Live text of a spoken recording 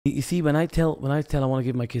You see, when I want to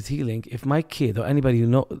give my kids healing, if my kid or anybody you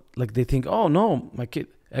know, like they think, oh no, my kid,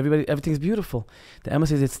 everything's beautiful. The Emma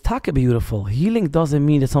says it's taka beautiful. Healing doesn't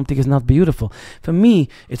mean that something is not beautiful. For me,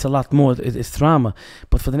 it's a lot more. It's trauma,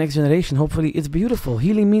 but for the next generation, hopefully, it's beautiful.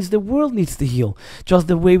 Healing means the world needs to heal, just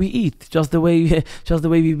the way we eat, just the way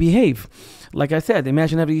we behave. Like I said,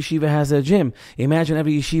 imagine every yeshiva has a gym. Imagine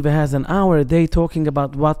every yeshiva has an hour a day talking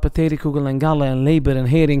about what potato kugel and gala and labor and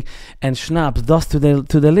herring and schnapps does to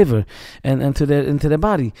the liver and to the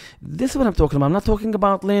body. This is what I'm talking about. I'm not talking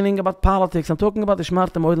about learning about politics. I'm talking about the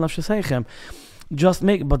shmartem oil nafshesechem.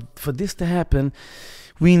 But for this to happen,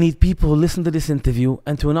 we need people who listen to this interview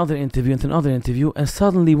and to another interview and to another interview, and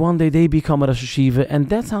suddenly one day they become a Rosh Yeshiva, and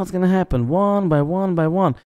that's how it's going to happen, one by one by one.